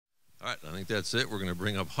I think that's it. We're going to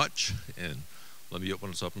bring up Hutch, and let me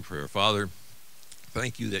open us up in prayer. Father,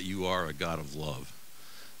 thank you that you are a God of love.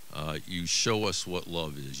 You show us what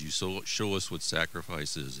love is. You show us what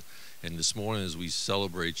sacrifice is. And this morning, as we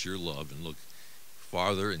celebrate your love and look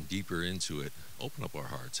farther and deeper into it, open up our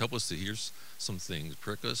hearts. Help us to hear some things.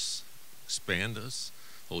 Prick us, expand us.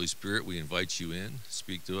 Holy Spirit, we invite you in.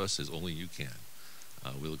 Speak to us as only you can.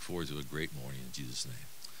 We look forward to a great morning in Jesus'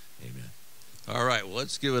 name. Amen. All right, well,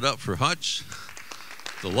 let's give it up for Hutch,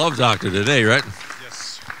 the love doctor today, right?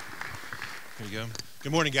 Yes. Here you go.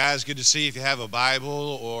 Good morning, guys. Good to see you. If you have a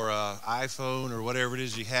Bible or an iPhone or whatever it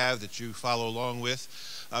is you have that you follow along with,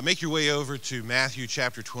 make your way over to Matthew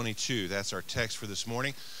chapter 22. That's our text for this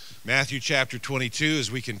morning. Matthew chapter 22,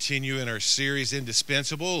 as we continue in our series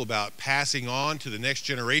Indispensable, about passing on to the next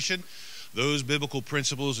generation those biblical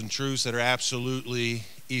principles and truths that are absolutely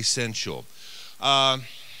essential.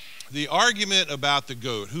 The argument about the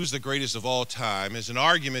GOAT, who's the greatest of all time, is an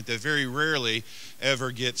argument that very rarely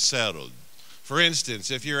ever gets settled. For instance,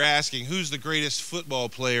 if you're asking who's the greatest football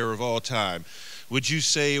player of all time, would you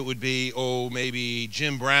say it would be, maybe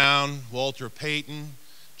Jim Brown, Walter Payton,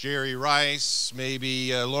 Jerry Rice,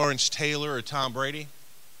 maybe Lawrence Taylor or Tom Brady?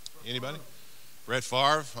 Anybody? Brett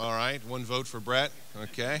Favre? All right, one vote for Brett.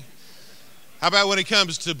 Okay. How about when it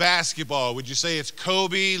comes to basketball? Would you say it's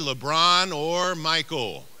Kobe, LeBron, or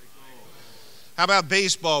Michael? How about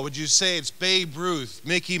baseball? Would you say it's Babe Ruth,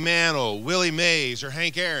 Mickey Mantle, Willie Mays, or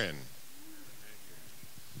Hank Aaron?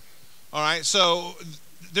 All right, so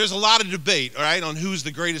there's a lot of debate, all right, on who's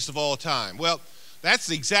the greatest of all time. Well, that's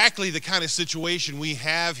exactly the kind of situation we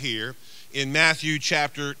have here in Matthew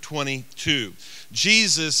chapter 22.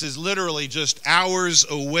 Jesus is literally just hours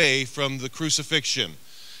away from the crucifixion.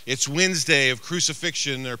 It's Wednesday of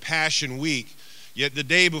crucifixion or Passion Week. Yet the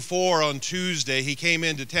day before, on Tuesday, he came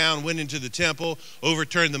into town, went into the temple,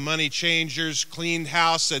 overturned the money changers, cleaned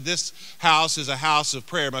house, said, "This house is a house of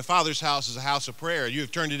prayer. My Father's house is a house of prayer. You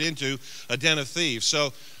have turned it into a den of thieves."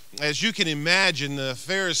 So, as you can imagine, the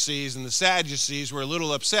Pharisees and the Sadducees were a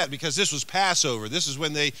little upset because this was Passover. This is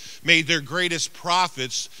when they made their greatest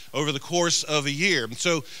profits over the course of a year. And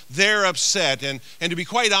so they're upset. And to be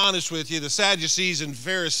quite honest with you, the Sadducees and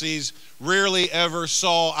Pharisees rarely ever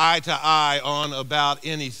saw eye to eye on about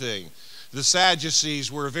anything. The Sadducees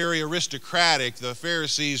were very aristocratic. The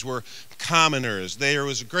Pharisees were commoners. There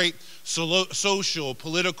was great social,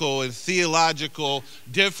 political, and theological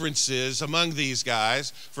differences among these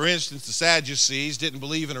guys. For instance, the Sadducees didn't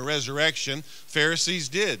believe in a resurrection. Pharisees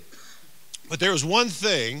did. But there was one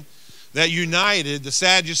thing that united the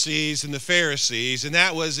Sadducees and the Pharisees, and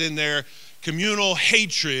that was in their communal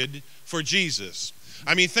hatred for Jesus.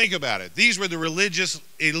 I mean, think about it. These were the religious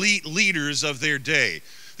elite leaders of their day.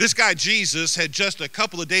 This guy Jesus had just a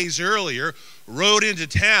couple of days earlier rode into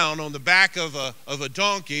town on the back of a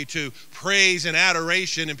donkey to praise and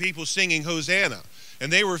adoration and people singing Hosanna.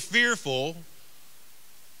 And they were fearful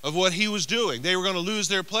of what he was doing. They were going to lose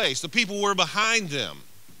their place. The people were behind them.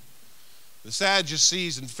 The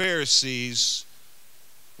Sadducees and Pharisees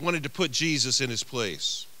wanted to put Jesus in his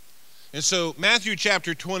place. And so Matthew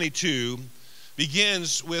chapter 22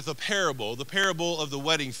 begins with a parable, the parable of the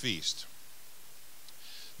wedding feast.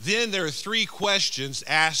 Then there are three questions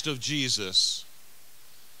asked of Jesus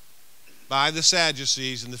by the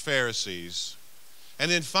Sadducees and the Pharisees. And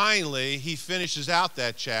then finally, he finishes out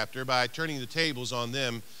that chapter by turning the tables on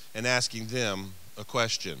them and asking them a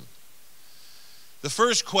question. The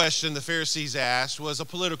first question the Pharisees asked was a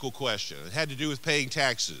political question. It had to do with paying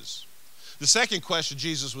taxes. The second question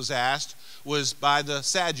Jesus was asked was by the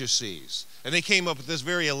Sadducees. And they came up with this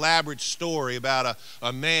very elaborate story about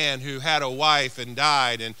a man who had a wife and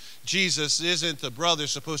died. And Jesus, isn't the brother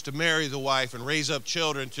supposed to marry the wife and raise up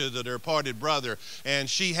children to the departed brother? And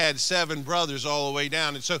she had 7 brothers all the way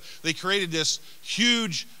down. And so they created this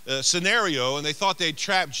huge scenario, and they thought they'd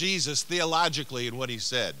trap Jesus theologically in what he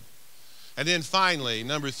said. And then finally,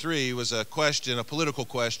 number 3 was a question, a political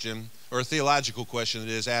question, or a theological question that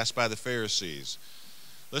is asked by the Pharisees.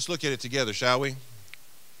 Let's look at it together, shall we?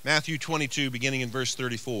 Matthew 22, beginning in verse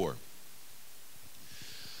 34.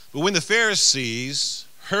 But when the Pharisees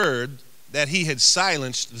heard that he had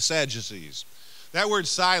silenced the Sadducees. That word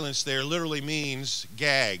silenced there literally means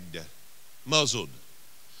gagged, muzzled.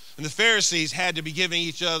 And the Pharisees had to be giving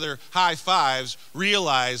each other high fives,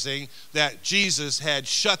 realizing that Jesus had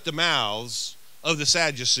shut the mouths of the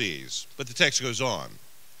Sadducees. But the text goes on.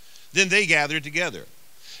 Then they gathered together,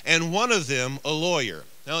 and one of them a lawyer.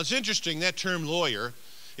 Now it's interesting, that term lawyer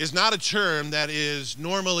is not a term that is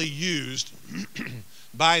normally used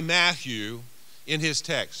by Matthew in his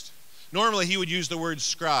text. Normally he would use the word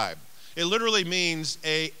scribe. It literally means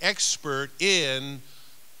an expert in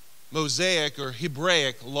Mosaic or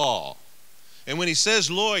Hebraic law. And when he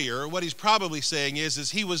says lawyer, what he's probably saying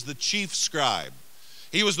is he was the chief scribe.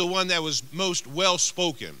 He was the one that was most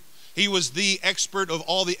well-spoken. He was the expert of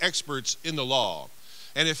all the experts in the law.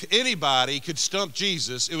 And if anybody could stump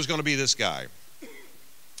Jesus, it was going to be this guy.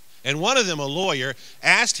 And one of them, a lawyer,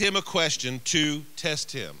 asked him a question to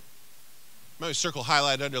test him. Maybe circle,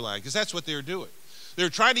 highlight, underline, because that's what they were doing. They were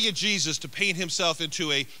trying to get Jesus to paint himself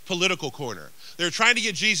into a political corner. They were trying to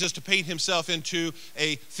get Jesus to paint himself into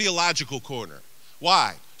a theological corner.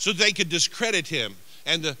 Why? So they could discredit him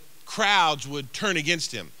and the crowds would turn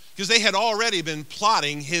against him, because they had already been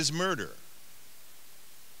plotting his murder.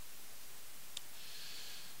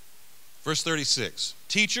 Verse 36,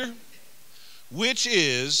 Teacher, which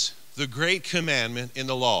is the great commandment in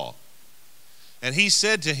the law? And he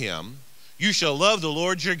said to him, You shall love the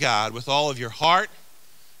Lord your God with all of your heart,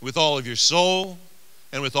 with all of your soul,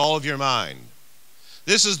 and with all of your mind.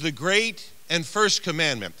 This is the great and first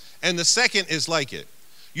commandment. And the second is like it.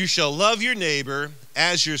 You shall love your neighbor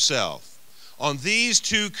as yourself. On these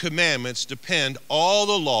two commandments depend all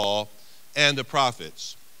the law and the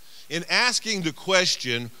prophets. In asking the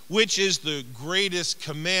question, which is the greatest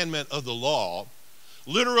commandment of the law,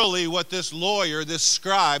 literally what this lawyer, this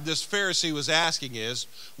scribe, this Pharisee was asking is,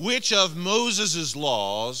 which of Moses'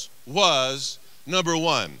 laws was number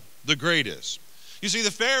one, the greatest? You see,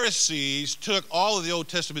 the Pharisees took all of the Old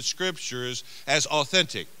Testament scriptures as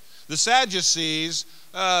authentic. The Sadducees,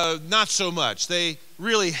 not so much. They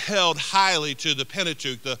really held highly to the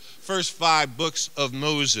Pentateuch, the first 5 books of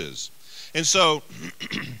Moses. And so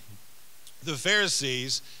the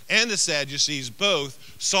Pharisees and the Sadducees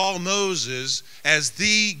both saw Moses as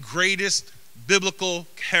the greatest biblical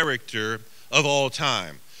character of all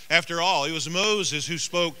time. After all, it was Moses who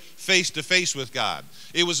spoke face to face with God.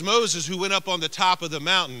 It was Moses who went up on the top of the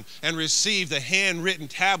mountain and received the handwritten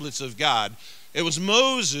tablets of God. It was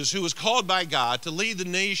Moses who was called by God to lead the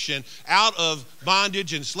nation out of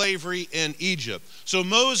bondage and slavery in Egypt. So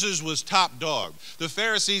Moses was top dog. The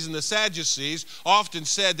Pharisees and the Sadducees often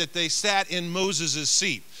said that they sat in Moses'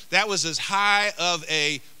 seat. That was as high of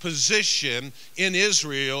a position in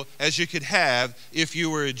Israel as you could have if you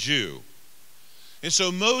were a Jew. And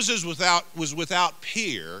so Moses was without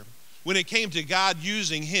peer when it came to God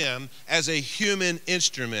using him as a human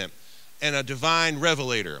instrument and a divine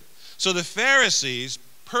revelator. So the Pharisees'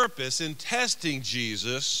 purpose in testing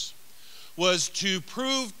Jesus was to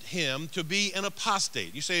prove him to be an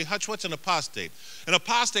apostate. You say, Hutch, what's an apostate? An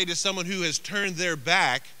apostate is someone who has turned their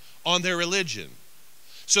back on their religion.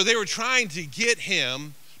 So they were trying to get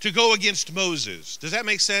him to go against Moses. Does that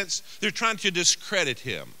make sense? They're trying to discredit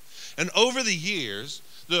him. And over the years,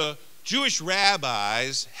 the Jewish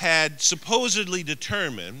rabbis had supposedly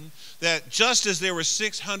determined that just as there were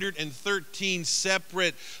 613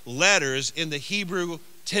 separate letters in the Hebrew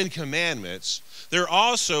 10 Commandments, there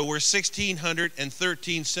also were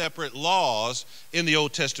 1,613 separate laws in the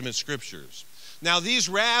Old Testament scriptures. Now, these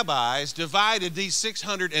rabbis divided these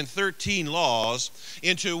 613 laws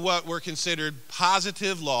into what were considered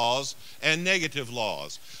positive laws and negative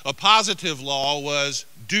laws. A positive law was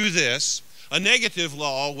do this. A negative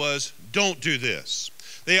law was don't do this.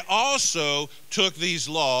 They also took these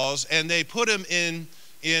laws and they put them in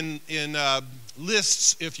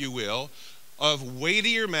lists, if you will, of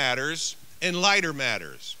weightier matters and lighter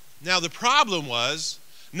matters. Now, the problem was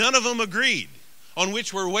none of them agreed on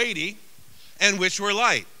which were weighty and which were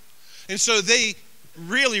light. And so they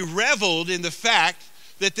really reveled in the fact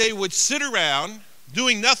that they would sit around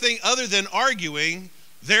doing nothing other than arguing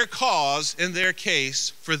their cause and their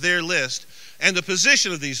case for their list and the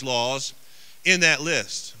position of these laws in that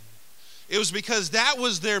list. It was because that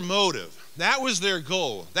was their motive, that was their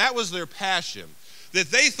goal, that was their passion,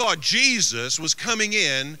 that they thought Jesus was coming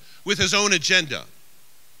in with his own agenda.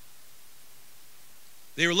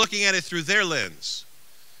 They were looking at it through their lens.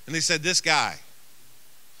 And they said, this guy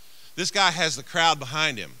has the crowd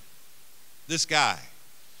behind him. This guy,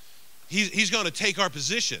 he's going to take our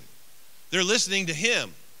position. They're listening to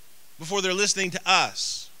him before they're listening to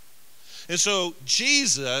us. And so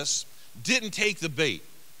Jesus didn't take the bait.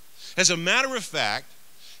 As a matter of fact,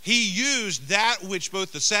 he used that which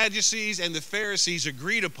both the Sadducees and the Pharisees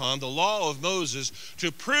agreed upon, the law of Moses,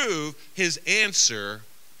 to prove his answer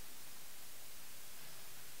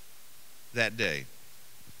that day.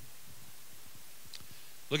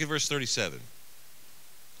 Look at verse 37.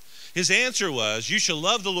 His answer was, you shall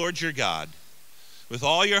love the Lord your God with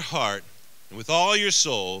all your heart and with all your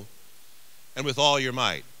soul and with all your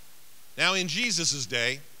might. Now in Jesus'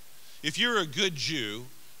 day, if you're a good Jew,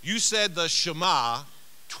 you said the Shema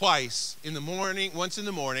twice in the morning, once in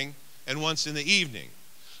the morning and once in the evening.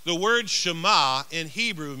 The word Shema in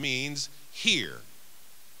Hebrew means hear,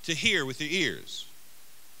 to hear with your ears.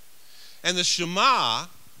 And the Shema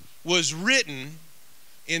was written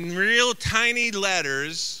in real tiny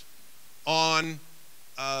letters on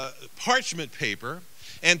parchment paper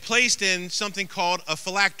and placed in something called a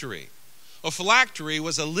phylactery. A phylactery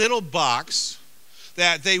was a little box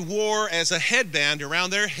that they wore as a headband around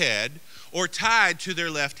their head or tied to their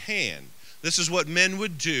left hand. This is what men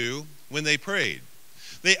would do when they prayed.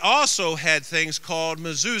 They also had things called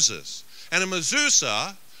mezuzahs. And a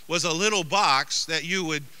mezuzah was a little box that you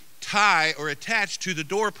would tie or attach to the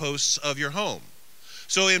doorposts of your home.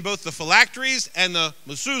 So in both the phylacteries and the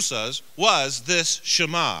mezuzahs was this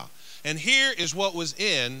Shema. And here is what was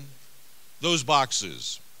in those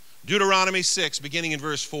boxes. Deuteronomy 6, beginning in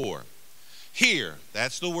verse 4. Hear,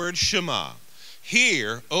 that's the word Shema.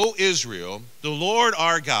 Hear, O Israel, the Lord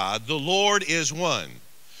our God, the Lord is one.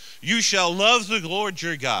 You shall love the Lord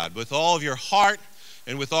your God with all of your heart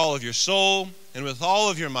and with all of your soul and with all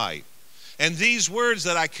of your might. And these words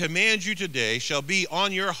that I command you today shall be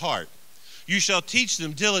on your heart. You shall teach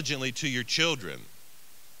them diligently to your children.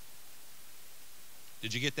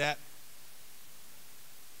 Did you get that?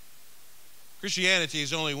 Christianity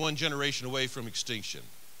is only one generation away from extinction.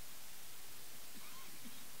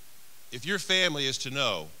 If your family is to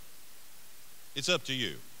know, it's up to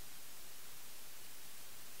you.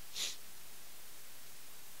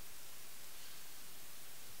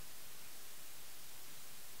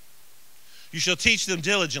 You shall teach them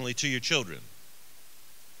diligently to your children,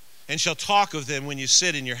 and shall talk of them when you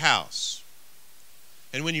sit in your house,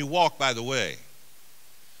 and when you walk by the way,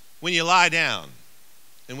 when you lie down,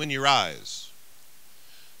 and when you rise.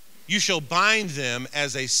 You shall bind them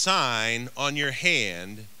as a sign on your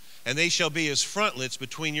hand, and they shall be as frontlets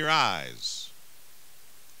between your eyes.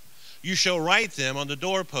 You shall write them on the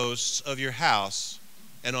doorposts of your house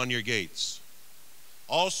and on your gates.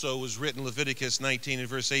 Also was written Leviticus 19 and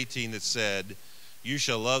verse 18 that said, you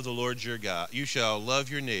shall love the Lord your God. You shall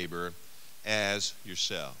love your neighbor as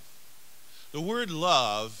yourself. The word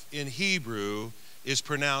love in Hebrew is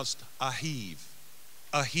pronounced ahiv.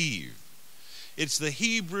 Ahiv. It's the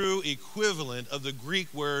Hebrew equivalent of the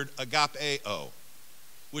Greek word agapeo,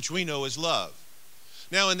 which we know as love.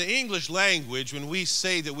 Now, in the English language, when we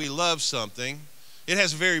say that we love something, it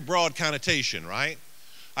has a very broad connotation, right?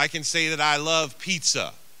 I can say that I love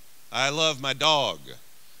pizza. I love my dog.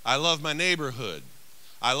 I love my neighborhood.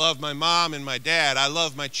 I love my mom and my dad. I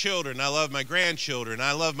love my children. I love my grandchildren.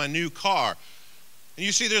 I love my new car. And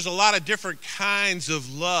you see, there's a lot of different kinds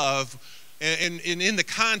of love. And in the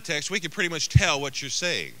context, we can pretty much tell what you're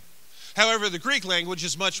saying. However, the Greek language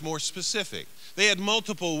is much more specific. They had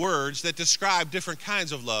multiple words that describe different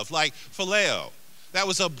kinds of love, like phileo. That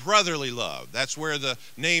was a brotherly love. That's where the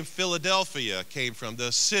name Philadelphia came from,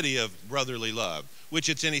 the city of brotherly love, which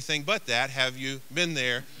it's anything but that. Have you been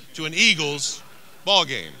there to an Eagles ball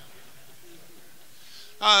game?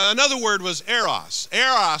 Another word was eros.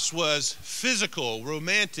 Eros was physical,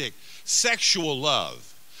 romantic, sexual love.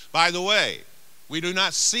 By the way, we do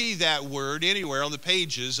not see that word anywhere on the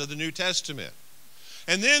pages of the New Testament.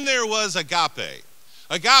 And then there was agape.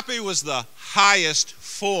 Agape was the highest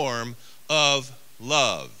form of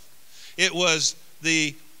love. It was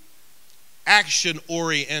the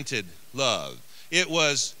action-oriented love. It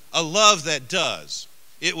was a love that does.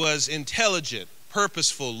 It was intelligent,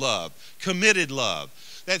 purposeful love, committed love,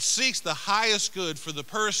 that seeks the highest good for the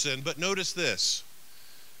person, but notice this,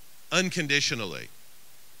 unconditionally.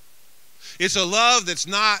 It's a love that's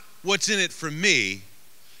not what's in it for me.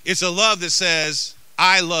 It's a love that says,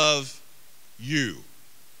 I love you,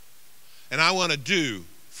 and I want to do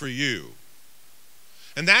for you.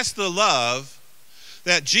 And that's the love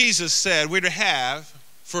that Jesus said we're to have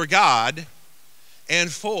for God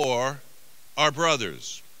and for our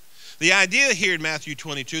brothers. The idea here in Matthew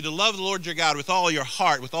 22, to love the Lord your God with all your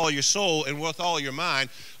heart, with all your soul, and with all your mind,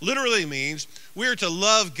 literally means we're to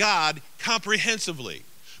love God comprehensively,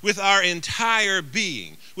 with our entire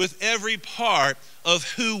being, with every part of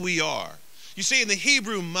who we are. You see, in the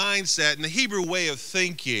Hebrew mindset, in the Hebrew way of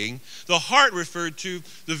thinking, the heart referred to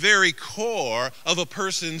the very core of a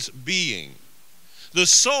person's being. The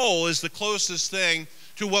soul is the closest thing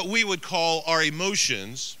to what we would call our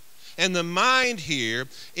emotions. And the mind here,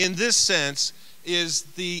 in this sense, is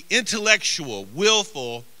the intellectual,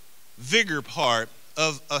 willful, vigor part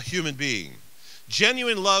of a human being.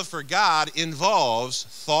 Genuine love for God involves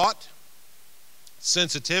thought,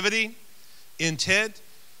 sensitivity, intent,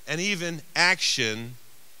 and even action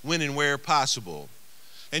when and where possible.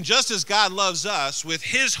 And just as God loves us with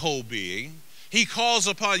his whole being, He calls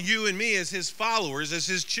upon you and me as his followers, as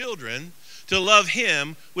his children, to love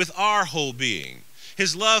him with our whole being.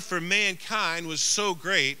 His love for mankind was so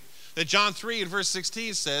great that John 3 and verse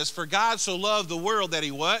 16 says, "For God so loved the world that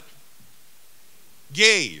he" what?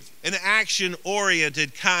 Gave. An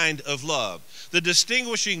action-oriented kind of love. The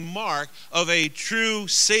distinguishing mark of a true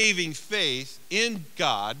saving faith in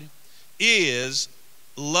God is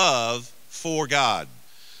love for God.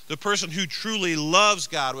 The person who truly loves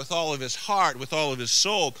God with all of his heart, with all of his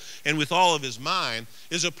soul, and with all of his mind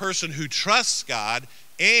is a person who trusts God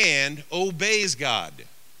and obeys God.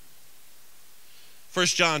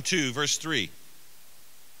 1 John 2, verse 3.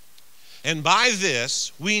 "And by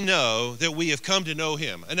this we know that we have come to know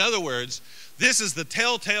him." In other words, this is the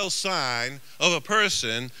telltale sign of a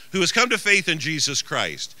person who has come to faith in Jesus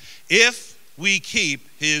Christ. If we keep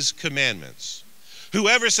his commandments.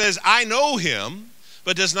 Whoever says, "I know him,"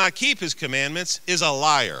 but does not keep his commandments is a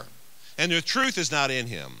liar, and the truth is not in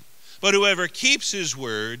him. But whoever keeps his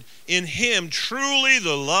word, in him truly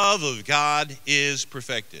the love of God is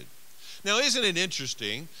perfected. Now, isn't it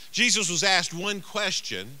interesting? Jesus was asked one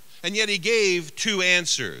question, and yet he gave two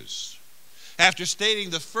answers. After stating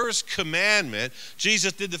the first commandment,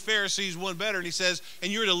 Jesus did the Pharisees one better, and he says,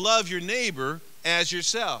 "And you're to love your neighbor as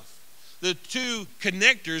yourself." The two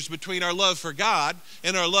connectors between our love for God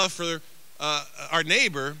and our love for our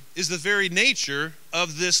neighbor is the very nature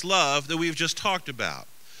of this love that we've just talked about.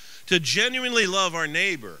 To genuinely love our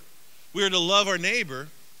neighbor, we are to love our neighbor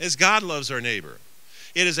as God loves our neighbor.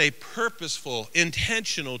 It is a purposeful,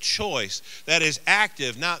 intentional choice that is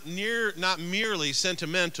active, not merely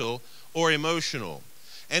sentimental or emotional.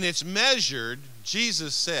 And it's measured,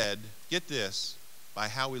 Jesus said, get this, by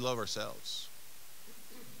how we love ourselves.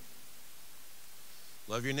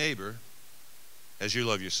 Love your neighbor as you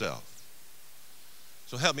love yourself.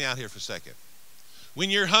 So help me out here for a second. When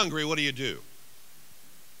you're hungry, what do?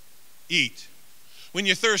 Eat. When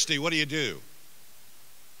you're thirsty, what do?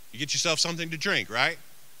 You get yourself something to drink, right?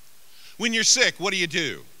 When you're sick, what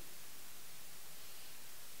do?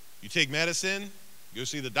 You take medicine, you go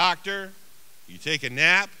see the doctor, you take a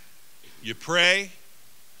nap, you pray.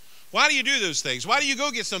 Why do you do those things? Why do you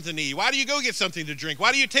go get something to eat? Why do you go get something to drink?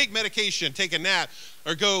 Why do you take medication, take a nap,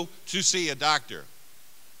 or go to see a doctor?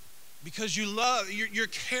 Because you're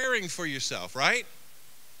caring for yourself, right?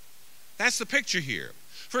 That's the picture here.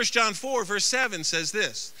 1 John 4, verse 7 says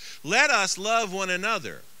this, "Let us love one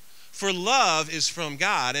another, for love is from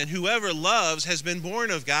God, and whoever loves has been born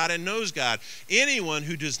of God and knows God. Anyone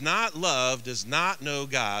who does not love does not know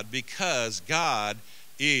God, because God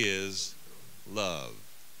is love."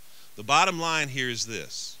 The bottom line here is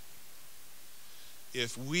this.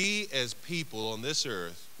 If we as people on this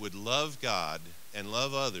earth would love God and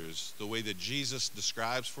love others the way that Jesus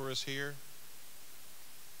describes for us here,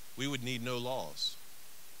 we would need no laws.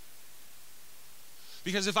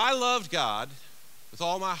 Because if I loved God with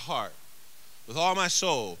all my heart, with all my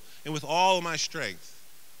soul, and with all of my strength,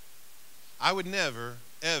 I would never,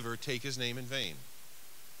 ever take his name in vain.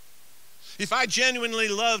 If I genuinely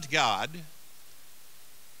loved God,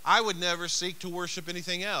 I would never seek to worship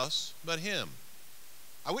anything else but him.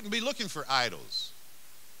 I wouldn't be looking for idols.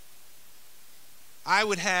 I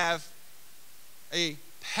would have a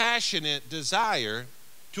passionate desire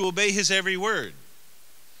to obey his every word.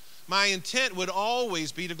 My intent would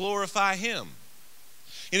always be to glorify him.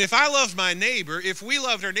 And if I loved my neighbor, if we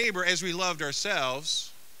loved our neighbor as we loved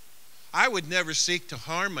ourselves, I would never seek to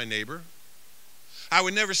harm my neighbor. I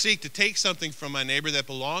would never seek to take something from my neighbor that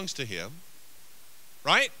belongs to him.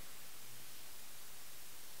 Right?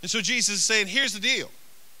 And so Jesus is saying, here's the deal.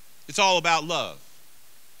 It's all about love.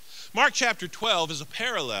 Mark chapter 12 is a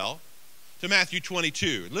parallel to Matthew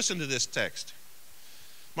 22. Listen to this text.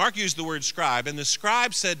 Mark used the word scribe, and the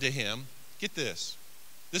scribe said to him, get this.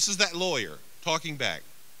 This is that lawyer talking back.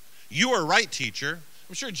 "You are right, teacher."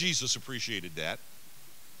 I'm sure Jesus appreciated that.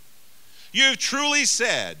 "You have truly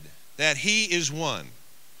said that he is one,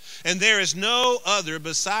 and there is no other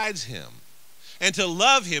besides him. And to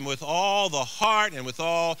love him with all the heart and with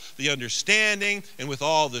all the understanding and with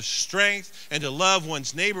all the strength, and to love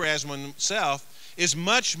one's neighbor as oneself is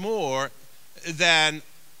much more than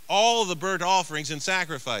all the burnt offerings and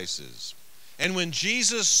sacrifices." And when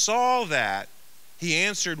Jesus saw that he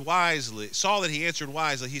answered wisely,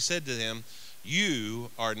 he said to him,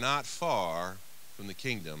 "You are not far from the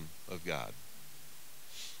kingdom of God."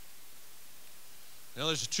 Now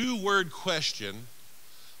there's a two-word question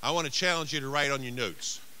I want to challenge you to write on your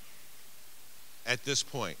notes at this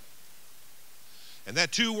point. And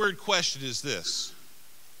that two-word question is this: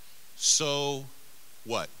 so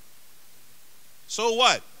what? So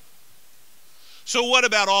what? So what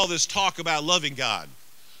about all this talk about loving God?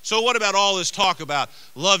 So what about all this talk about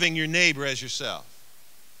loving your neighbor as yourself?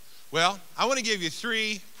 Well, I want to give you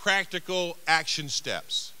 3 practical action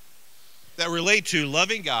steps that relate to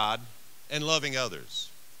loving God and loving others.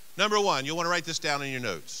 Number 1, you'll want to write this down in your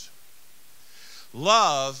notes.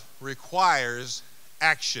 Love requires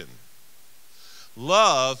action.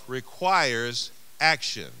 Love requires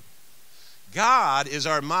action. God is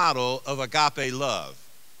our model of agape love.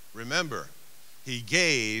 Remember, he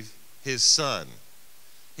gave his son.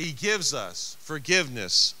 He gives us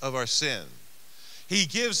forgiveness of our sin. He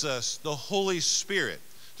gives us the Holy Spirit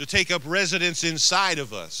to take up residence inside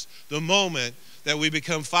of us the moment that we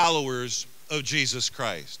become followers of Jesus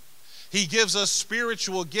Christ. He gives us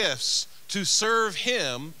spiritual gifts to serve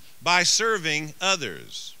him by serving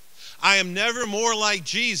others. I am never more like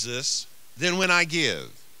Jesus than when I give.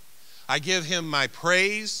 I give him my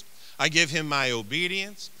praise. I give him my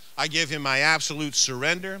obedience. I give him my absolute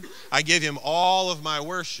surrender. I give him all of my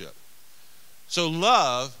worship. So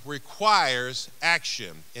love requires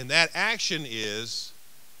action, and that action is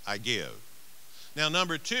I give. Now,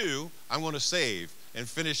 number 2, I'm going to save and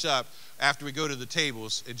finish up after we go to the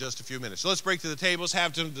tables in just a few minutes. So let's break to the tables,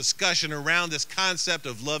 have some discussion around this concept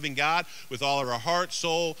of loving God with all of our heart,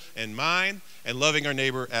 soul, and mind, and loving our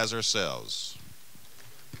neighbor as ourselves.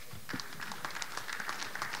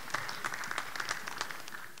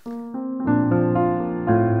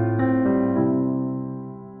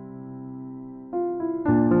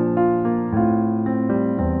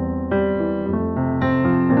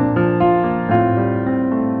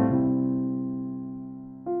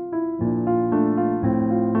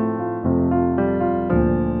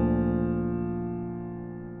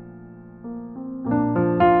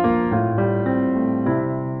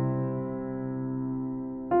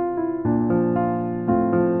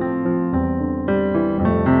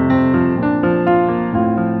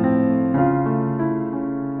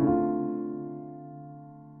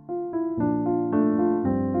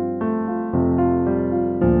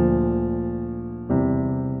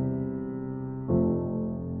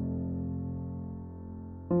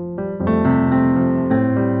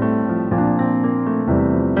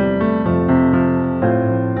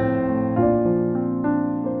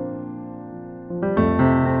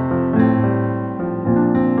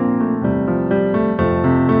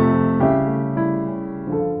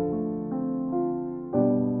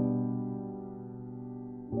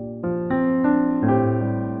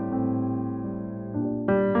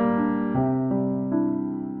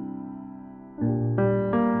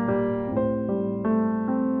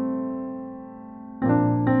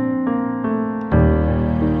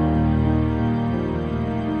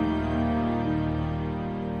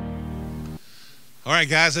 All right,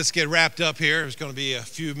 guys, let's get wrapped up here. It's going to be a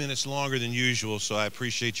few minutes longer than usual, so I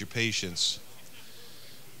appreciate your patience.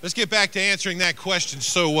 Let's get back to answering that question,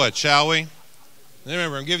 so what, shall we?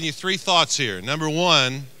 Remember, I'm giving you 3 thoughts here. Number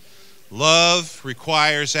 1, love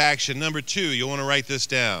requires action. Number 2, you'll want to write this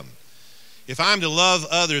down. If I'm to love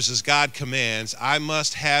others as God commands, I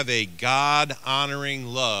must have a God-honoring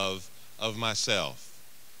love of myself.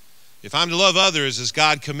 If I'm to love others as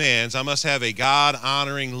God commands, I must have a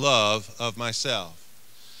God-honoring love of myself.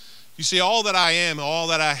 You see, all that I am, all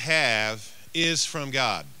that I have is from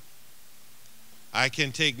God. I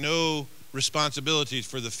can take no responsibility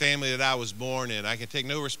for the family that I was born in. I can take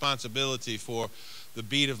no responsibility for the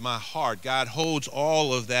beat of my heart. God holds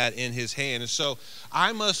all of that in his hand. And so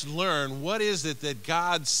I must learn, what is it that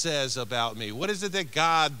God says about me? What is it that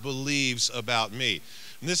God believes about me?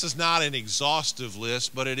 And this is not an exhaustive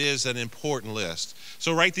list, but it is an important list.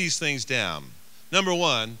 So write these things down. Number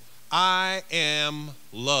 1, I am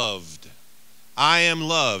loved. I am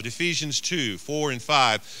loved. Ephesians 2, 4 and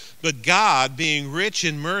 5. But God, being rich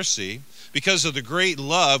in mercy, because of the great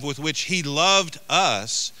love with which he loved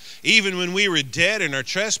us, even when we were dead in our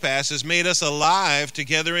trespasses, made us alive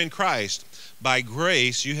together in Christ. By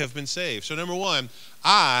grace you have been saved. So number 1,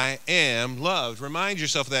 I am loved. Remind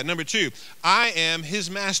yourself of that. Number 2, I am his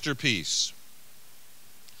masterpiece.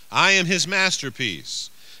 I am his masterpiece.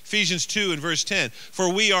 Ephesians 2 and verse 10,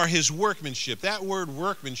 for we are his workmanship. That word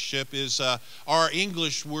workmanship is our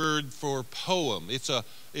English word for poem.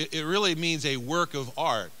 It really means a work of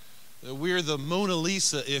art. We're the Mona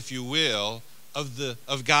Lisa, if you will,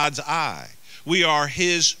 of God's eye. We are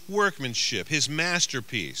his workmanship, his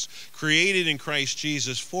masterpiece, created in Christ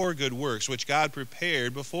Jesus for good works, which God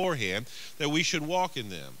prepared beforehand that we should walk in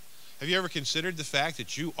them. Have you ever considered the fact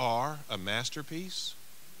that you are a masterpiece?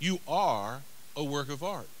 You are a work of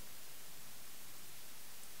art.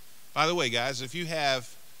 By the way, guys, if you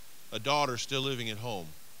have a daughter still living at home,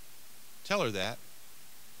 tell her that.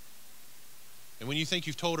 And when you think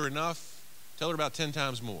you've told her enough, tell her about 10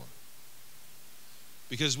 times more.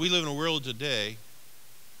 Because we live in a world today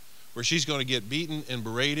where she's going to get beaten and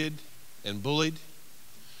berated and bullied.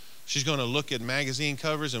 She's going to look at magazine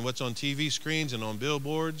covers and what's on TV screens and on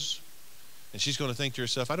billboards, and she's going to think to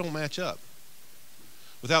herself, I don't match up.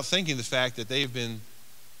 Without thinking the fact that they've been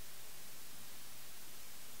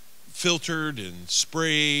filtered and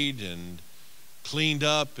sprayed and cleaned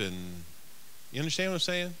up, and you understand what I'm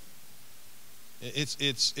saying?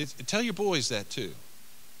 It's tell your boys that too.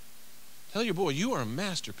 Tell your boy, you are a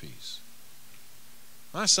masterpiece.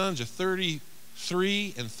 My sons are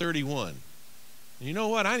 33 and 31. And you know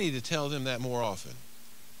what? I need to tell them that more often,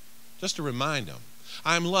 just to remind them.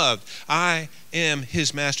 I'm loved. I am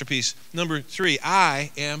his masterpiece. Number 3, I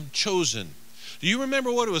am chosen. Do you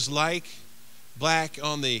remember what it was like back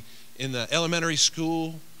in the elementary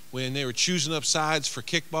school when they were choosing up sides for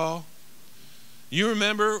kickball? You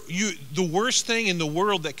remember, the worst thing in the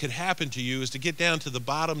world that could happen to you is to get down to the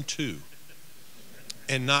bottom 2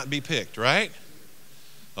 and not be picked, right?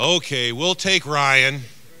 Okay, we'll take Ryan.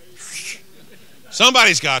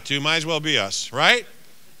 Somebody's got to. Might as well be us, right?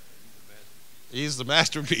 He's the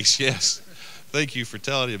masterpiece, yes. Thank you for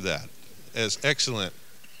telling him that as excellent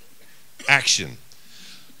action.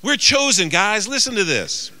 We're chosen, guys. Listen to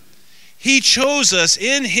this. He chose us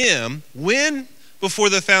in him when? Before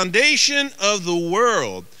the foundation of the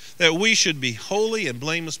world, that we should be holy and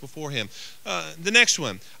blameless before him. The next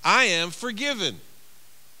one, I am forgiven.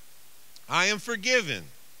 I am forgiven.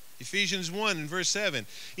 Ephesians 1 and verse 7.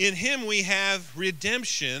 In him we have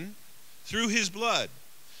redemption through his blood,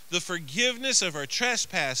 the forgiveness of our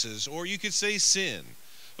trespasses, or you could say sin,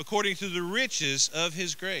 according to the riches of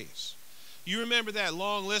his grace. You remember that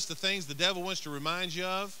long list of things the devil wants to remind you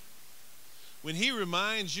of? When he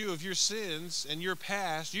reminds you of your sins and your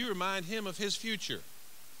past, you remind him of his future.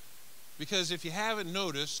 Because if you haven't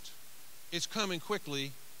noticed, it's coming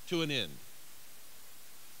quickly to an end.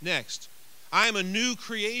 Next, I am a new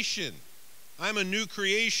creation. I'm a new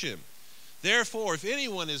creation. Therefore, if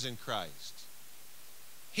anyone is in Christ,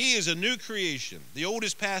 he is a new creation. The old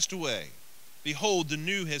has passed away. Behold, the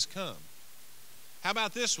new has come. How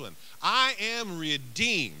about this one? I am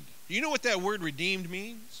redeemed. Do you know what that word redeemed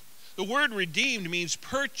means? The word redeemed means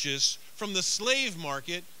purchased from the slave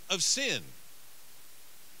market of sin.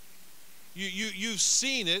 You've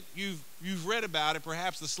seen it. You've read about it,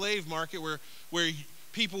 perhaps the slave market where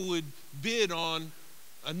people would bid on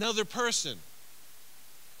another person.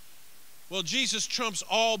 Well, Jesus trumps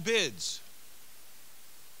all bids.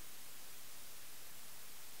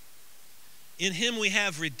 In him we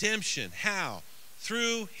have redemption. How?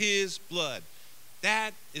 Through his blood.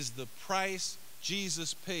 That is the price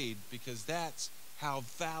Jesus paid, because that's how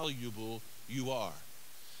valuable you are.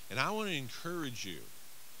 And I want to encourage you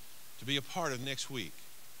to be a part of next week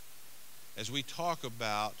as we talk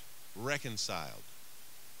about reconciled.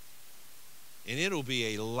 And it'll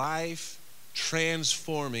be a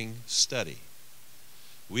life-transforming study.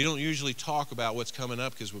 We don't usually talk about what's coming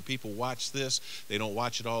up because when people watch this, they don't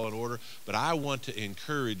watch it all in order. But I want to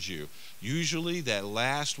encourage you. Usually that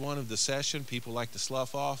last one of the session, people like to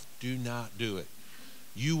slough off. Do not do it.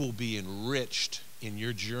 You will be enriched in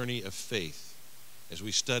your journey of faith as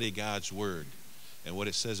we study God's Word and what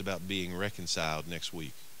it says about being reconciled next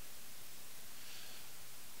week.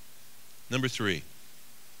 Number 3.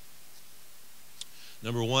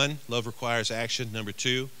 Number 1, love requires action. Number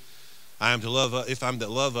 2, if I'm to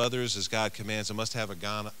love others as God commands, I must have a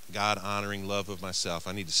God-honoring love of myself.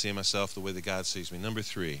 I need to see myself the way that God sees me. Number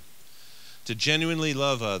 3, to genuinely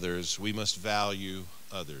love others, we must value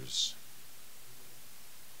others.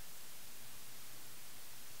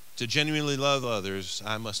 To genuinely love others,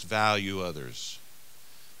 I must value others.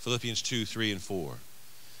 Philippians 2, 3, and 4.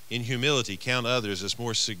 In humility, count others as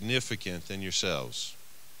more significant than yourselves.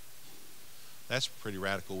 That's a pretty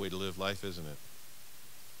radical way to live life, isn't it?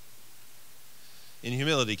 In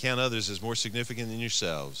humility, count others as more significant than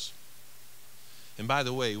yourselves. And by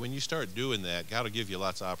the way, when you start doing that, God will give you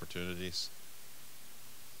lots of opportunities.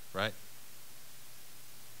 Right?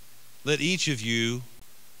 Let each of you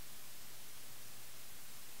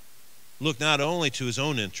look not only to his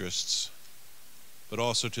own interests, but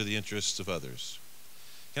also to the interests of others.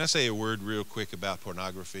 Can I say a word real quick about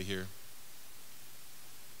pornography here?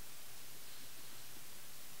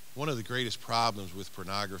 One of the greatest problems with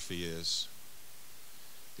pornography is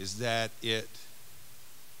that it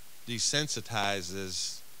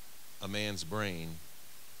desensitizes a man's brain.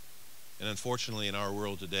 And unfortunately, in our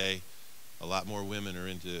world today, a lot more women are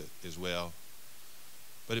into it as well.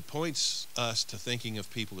 But it points us to thinking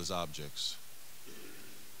of people as objects,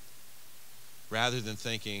 rather than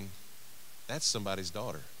thinking That's somebody's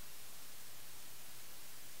daughter.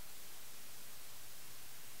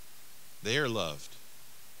 They are loved.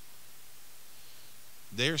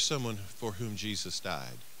 They are someone for whom Jesus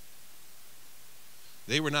died.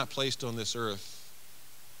 They were not placed on this earth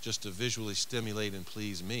just to visually stimulate and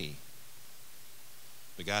please me,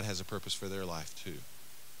 but God has a purpose for their life too.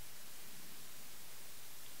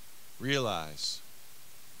 Realize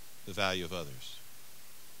the value of others.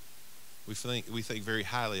 We think very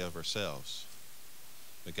highly of ourselves,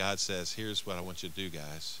 but God says, here's what I want you to do,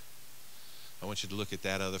 guys. I want you to look at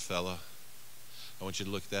that other fella. I want you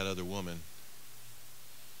to look at that other woman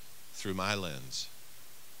through my lens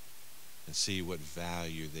and see what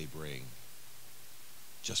value they bring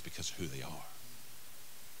just because of who they are.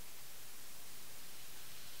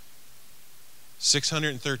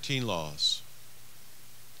 613 laws.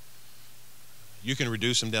 You can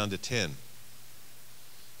reduce them down to 10.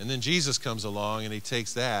 And then Jesus comes along and he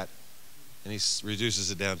takes that and he reduces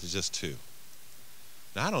it down to just 2.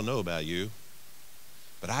 Now, I don't know about you,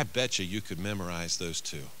 but I bet you could memorize those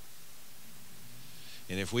 2.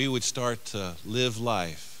 And if we would start to live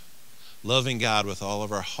life loving God with all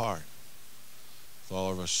of our heart, with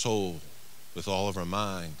all of our soul, with all of our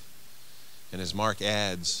mind, and as Mark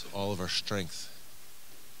adds, all of our strength,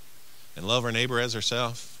 and love our neighbor as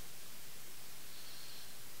ourselves,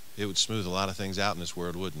 it would smooth a lot of things out in this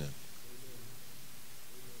world, wouldn't it?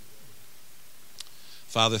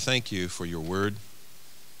 Father, thank you for your word.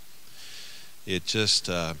 It just,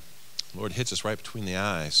 Lord, hits us right between the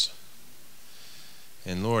eyes.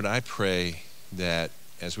 And Lord, I pray that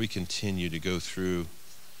as we continue to go through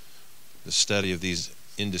the study of these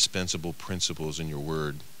indispensable principles in your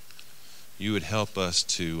word, you would help us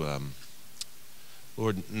to,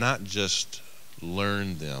 Lord, not just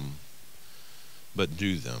learn them, but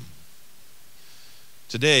do them.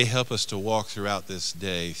 Today, help us to walk throughout this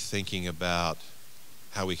day thinking about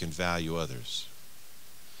how we can value others,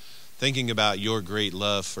 thinking about your great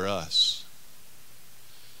love for us,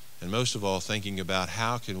 and most of all, thinking about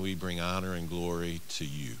how can we bring honor and glory to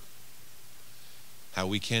you, how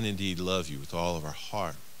we can indeed love you with all of our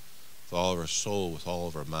heart, with all of our soul, with all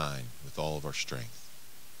of our mind, with all of our strength.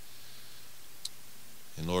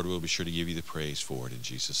 And Lord, we'll be sure to give you the praise for it in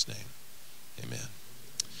Jesus' name. Amen.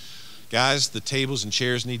 Guys, the tables and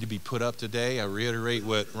chairs need to be put up today. I reiterate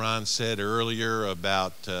what Ron said earlier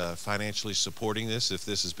about financially supporting this. If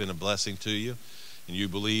this has been a blessing to you and you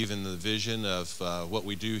believe in the vision of what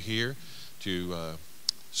we do here to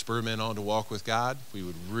spur men on to walk with God, we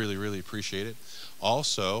would really, really appreciate it.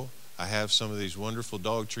 Also, I have some of these wonderful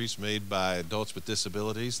dog treats made by adults with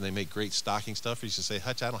disabilities, and they make great stocking stuffers. You say,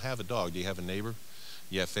 Hutch, I don't have a dog. Do you have a neighbor?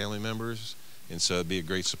 You have family members? And so it'd be a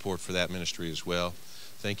great support for that ministry as well.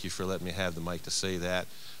 Thank you for letting me have the mic to say that.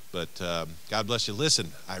 But God bless you. Listen,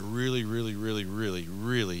 I really, really, really, really,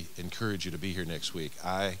 really encourage you to be here next week.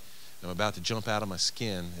 I am about to jump out of my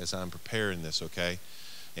skin as I'm preparing this, okay?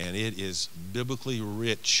 And it is biblically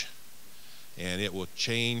rich, and it will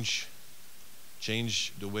change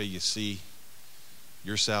the way you see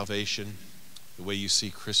your salvation, the way you see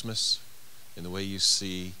Christmas, and the way you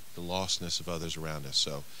see the lostness of others around us.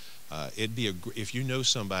 So it'd be if you know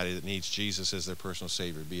somebody that needs Jesus as their personal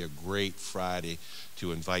Savior, it'd be a great Friday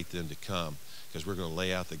to invite them to come, because we're going to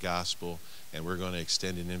lay out the gospel and we're going to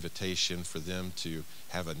extend an invitation for them to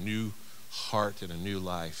have a new heart and a new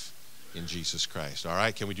life in Jesus Christ. All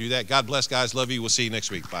right, can we do that? God bless, guys. Love you. We'll see you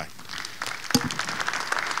next week. Bye.